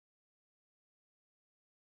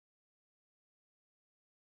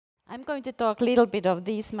I'm going to talk a little bit of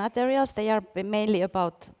these materials. They are mainly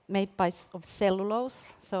made of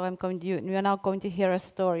cellulose. So you are now going to hear a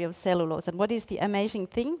story of cellulose. And what is the amazing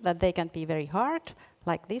thing? That they can be very hard,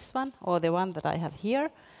 like this one, or the one that I have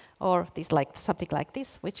here, or something like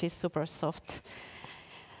this, which is super soft.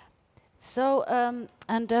 So,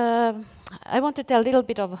 I want to tell a little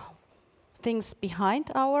bit of things behind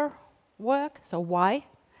our work. So why?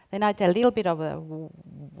 Then I tell a little bit of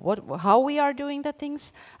how we are doing the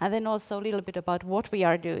things, and then also a little bit about what we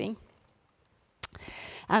are doing.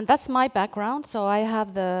 And that's my background. So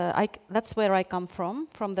that's where I come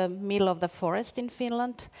from the middle of the forest in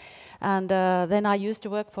Finland. And then I used to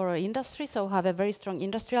work for industry, so have a very strong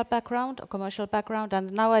industrial background, a commercial background.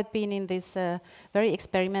 And now I've been in this very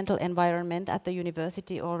experimental environment at the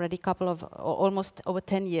university already almost over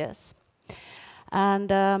 10 years.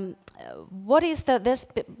 And what is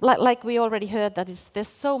like we already heard, there's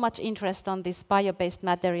so much interest on these bio-based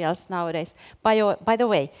materials nowadays. By the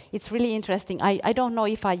way, it's really interesting. I don't know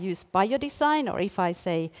if I use biodesign or if I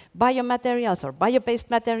say biomaterials or bio-based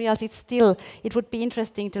materials. It would be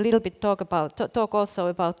interesting to a little bit talk also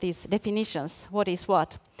about these definitions. What is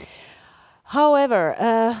what? However,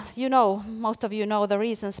 most of you know the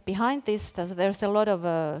reasons behind this. There's a lot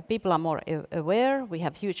of people are more aware. We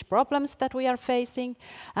have huge problems that we are facing,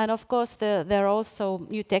 and of course, there are also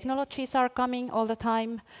new technologies are coming all the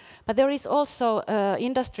time. But there is also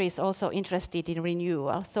industries also interested in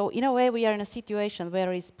renewal. So in a way, we are in a situation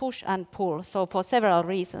where it's push and pull. So for several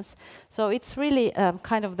reasons. So it's really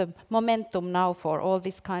kind of the momentum now for all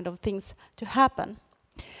these kind of things to happen.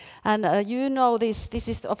 And this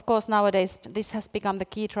is, of course, nowadays, this has become the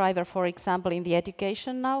key driver, for example, in the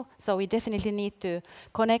education now. So we definitely need to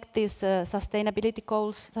connect these sustainability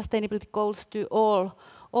goals to all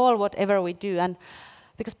whatever we do. And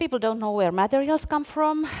because people don't know where materials come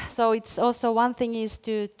from, so it's also one thing is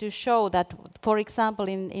to show that, for example,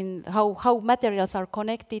 in how materials are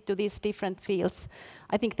connected to these different fields.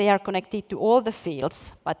 I think they are connected to all the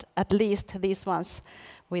fields, but at least these ones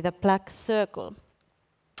with a black circle.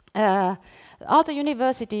 Aalto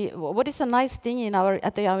University, what is a nice thing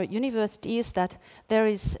at our university is that there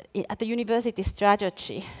is, at the university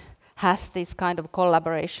strategy, has this kind of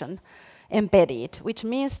collaboration embedded, which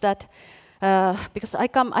means that, because I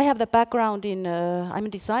have the background in, I'm a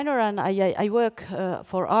designer and I work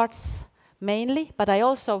for arts mainly, but I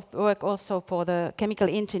also work for the chemical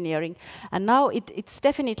engineering. And now it's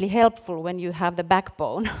definitely helpful when you have the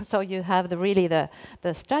backbone, so you have really the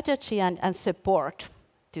strategy and support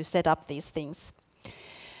to set up these things.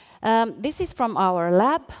 This is from our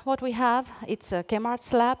lab, what we have. It's a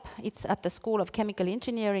ChemArts lab. It's at the School of Chemical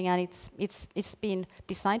Engineering, and it's been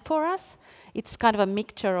designed for us. It's kind of a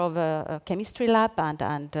mixture of a chemistry lab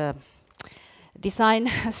and design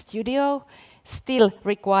studio, still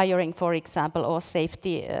requiring, for example, all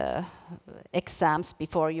safety exams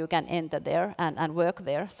before you can enter there and work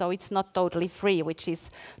there. So it's not totally free, which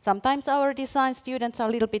is sometimes our design students are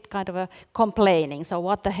a little bit kind of complaining. So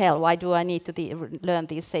what the hell, why do I need to learn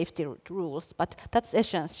these safety rules? But that's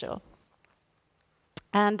essential.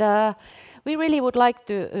 And we really would like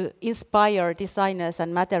to inspire designers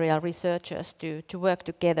and material researchers to work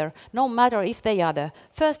together, no matter if they are the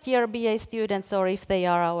first-year BA students or if they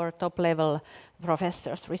are our top-level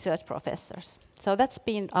professors, research professors. So that's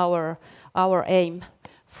been our aim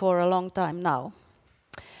for a long time now.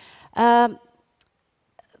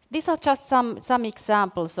 These are just some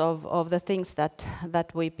examples of the things that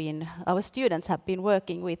our students have been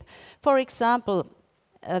working with. For example,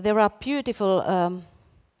 there are beautiful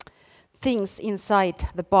things inside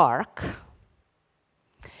the bark.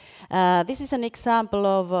 This is an example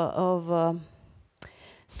of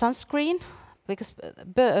sunscreen, because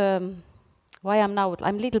why I'm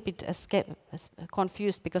a little bit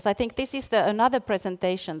confused, because I think this is another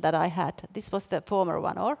presentation that I had. This was the former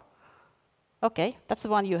one, or? Okay, that's the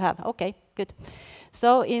one you have. Okay, good.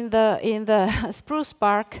 So in the spruce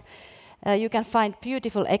bark, you can find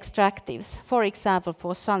beautiful extractives, for example,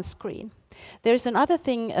 for sunscreen. There is another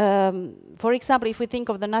thing, for example, if we think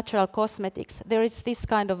of the natural cosmetics, there is this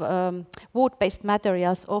kind of wood-based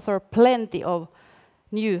materials offer plenty of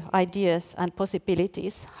new ideas and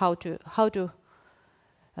possibilities how to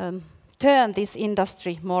turn this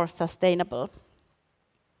industry more sustainable.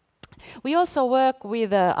 We also work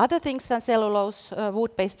with other things than cellulose,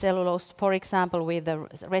 wood-based cellulose, for example, with the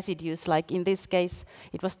residues, like in this case,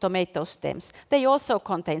 it was tomato stems. They also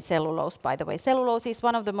contain cellulose, by the way. Cellulose is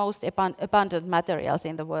one of the most abundant materials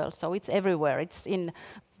in the world, so it's everywhere. It's in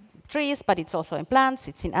trees, but it's also in plants,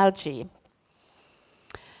 it's in algae.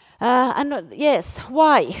 Yes,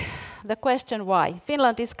 why? The question why.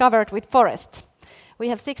 Finland is covered with forest. we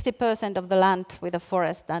have 60% of the land with a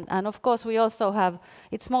forest, and of course we also have,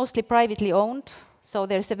 it's mostly privately owned, so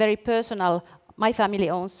there's a very personal, my family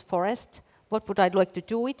owns forest. What would I like to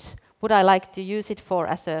do with it? Would I like to use it for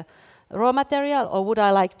as a raw material, or would I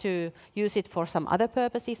like to use it for some other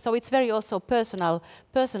purposes? So it's very also personal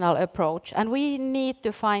approach, and we need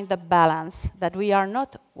to find the balance that we are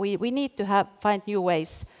not, we need to find new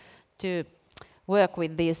ways to work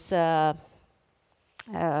with these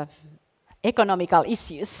economical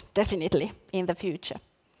issues, definitely, in the future.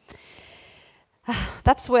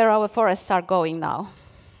 That's where our forests are going now.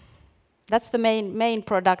 That's the main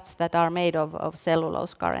products that are made of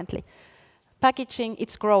cellulose currently. Packaging,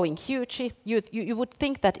 it's growing hugely. You would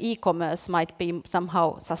think that e-commerce might be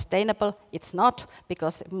somehow sustainable. It's not,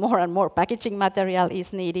 because more and more packaging material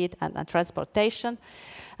is needed, and transportation.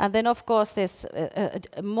 And then, of course, there's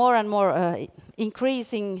more and more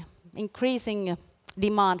increasing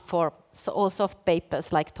demand for all soft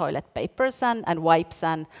papers like toilet papers and wipes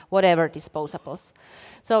and whatever disposables.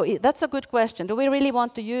 So that's a good question. Do we really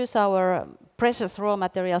want to use our precious raw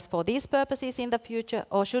materials for these purposes in the future,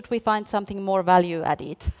 or should we find something more value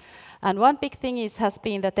added? And one big thing has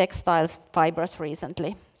been the textiles fibers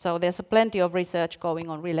recently. So there's plenty of research going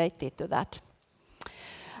on related to that.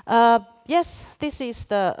 Yes, this is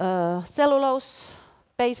the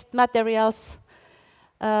cellulose-based materials.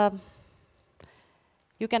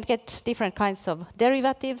 You can get different kinds of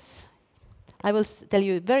derivatives. I will tell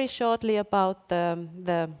you very shortly about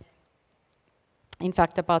in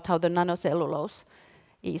fact, about how the nanocellulose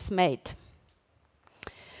is made.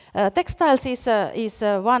 Textiles is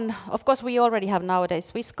one. Of course, we already have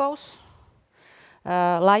nowadays viscose,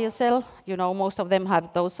 lyocell. You know, most of them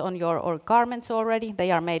have those on your garments already.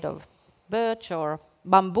 They are made of birch or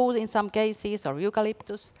bamboo in some cases, or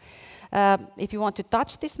eucalyptus. If you want to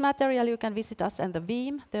touch this material, you can visit us and the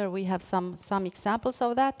Beam. There we have some examples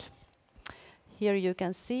of that. Here you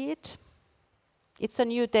can see it. It's a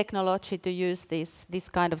new technology to use this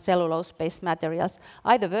kind of cellulose-based materials,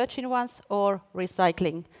 either virgin ones or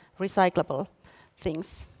recyclable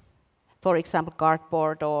things. For example,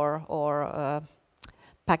 cardboard or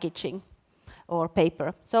packaging or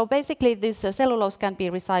paper. So basically, this cellulose can be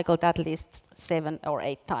recycled at least 7 or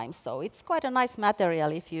 8 times. So it's quite a nice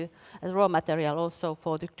material if you, as raw material, also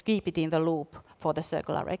to keep it in the loop for the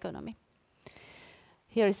circular economy.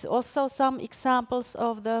 Here is also some examples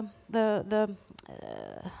of I'm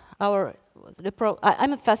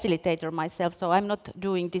a facilitator myself, so I'm not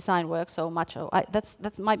doing design work so much.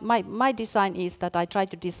 That's my design is that I try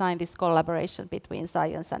to design this collaboration between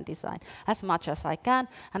science and design as much as I can,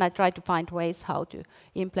 and I try to find ways how to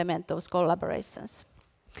implement those collaborations.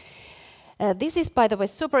 This is, by the way,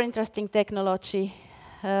 super interesting technology.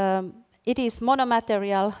 It is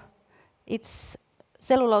monomaterial.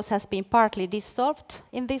 Cellulose has been partly dissolved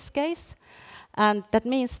in this case, and that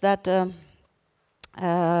means that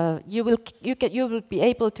you will be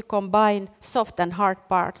able to combine soft and hard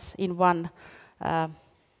parts in one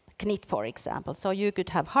knit, for example. So you could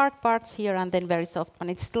have hard parts here and then very soft one.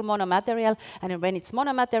 It's still monomaterial, and when it's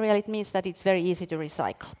monomaterial, it means that it's very easy to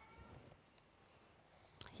recycle.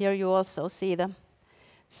 Here you also see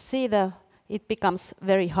it becomes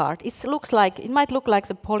very hard. It might look like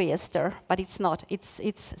the polyester, but it's not.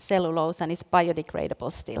 It's cellulose, and it's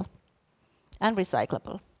biodegradable still, and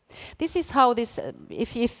recyclable. This is how this,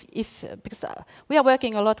 because we are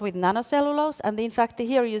working a lot with nanocellulose, and in fact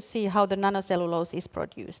here you see how the nanocellulose is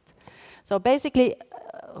produced. So basically,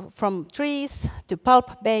 from trees to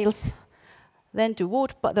pulp bales, then to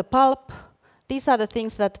wood, the pulp. These are the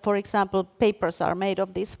things that, for example, papers are made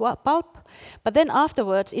of this pulp. But then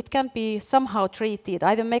afterwards, it can be somehow treated,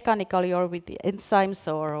 either mechanically or with enzymes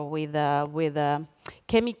or with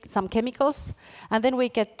some chemicals. And then we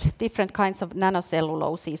get different kinds of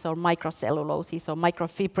nanocelluloses or microcelluloses or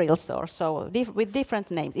microfibrils or so, with different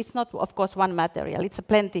names. It's not, of course, one material. It's a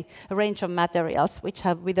range of materials which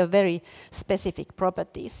have with a very specific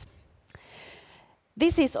properties.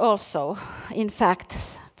 This is also, in fact,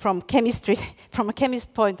 from chemistry, from a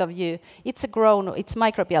chemist point of view, it's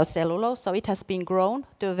microbial cellulose, so it has been grown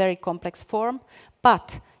to a very complex form,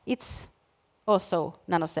 but it's also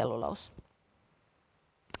nanocellulose.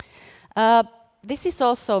 This is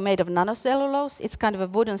also made of nanocellulose. It's kind of a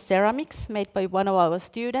wooden ceramics made by one of our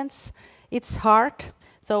students. It's hard,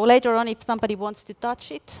 so later on, if somebody wants to touch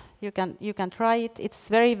it, you can try it. It's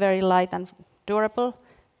very, very light and durable,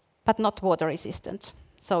 but not water resistant.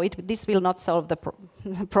 So this will not solve the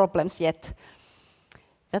problems yet.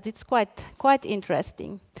 But it's quite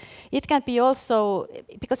interesting. It can be also,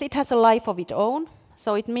 because it has a life of its own,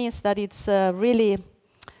 so it means that it's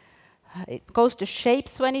it goes to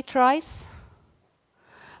shapes when it dries.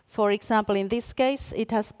 For example, in this case,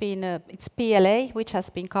 it has been it's PLA, which has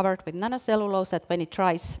been covered with nanocellulose. That when it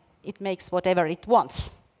dries, it makes whatever it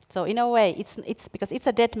wants. So in a way, it's because it's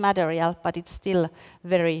a dead material, but it still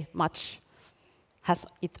very much has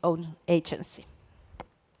its own agency.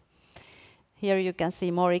 Here you can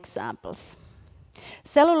see more examples.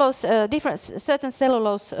 Cellulose, certain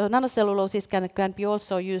cellulose, nanocelluloses can be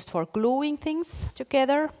also used for gluing things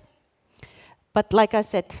together. But like I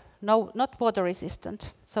said, not water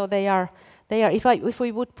resistant. So they are. If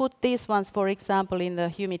we would put these ones, for example, in the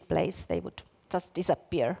humid place, they would just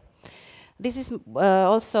disappear. This is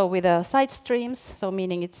also with side streams, so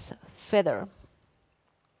meaning it's feather,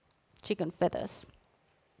 chicken feathers.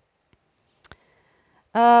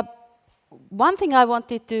 One thing I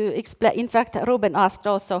wanted to explain, in fact, Ruben asked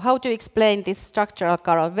also how to explain this structural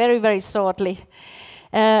color very, very shortly.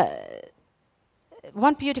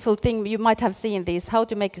 One beautiful thing you might have seen this, how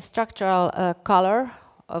to make a structural color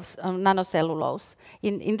of nanocellulose.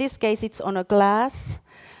 In this case, it's on a glass,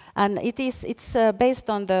 and it's based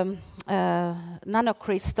on the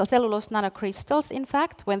cellulose nanocrystals. In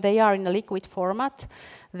fact, when they are in a liquid format,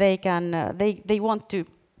 they want to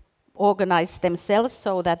organize themselves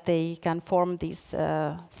so that they can form these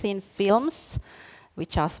thin films,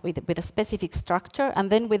 which are with a specific structure. And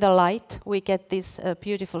then with the light, we get this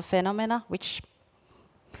beautiful phenomena, which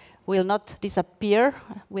will not disappear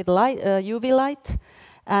with light, UV light.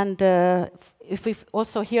 And if we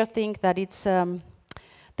also here think that it's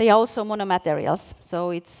they are also monomaterials,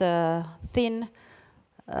 so it's thin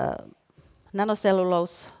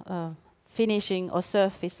nanocellulose finishing or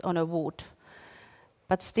surface on a wood.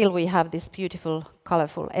 But still we have these beautiful,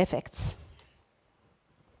 colorful effects.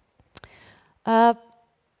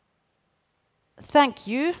 Thank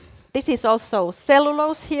you. This is also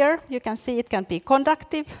cellulose here. You can see it can be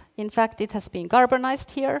conductive. In fact, it has been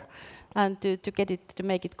carbonized here, and to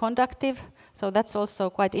make it conductive. So that's also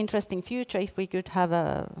quite interesting future if we could have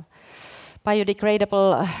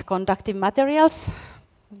biodegradable conductive materials.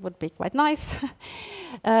 Would be quite nice.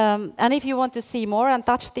 And if you want to see more and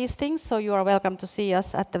touch these things, so you are welcome to see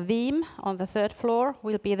us at the VEAM on the 3rd floor.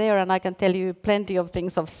 We'll be there, and I can tell you plenty of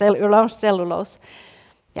things of cellulose.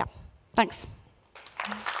 Yeah, thanks.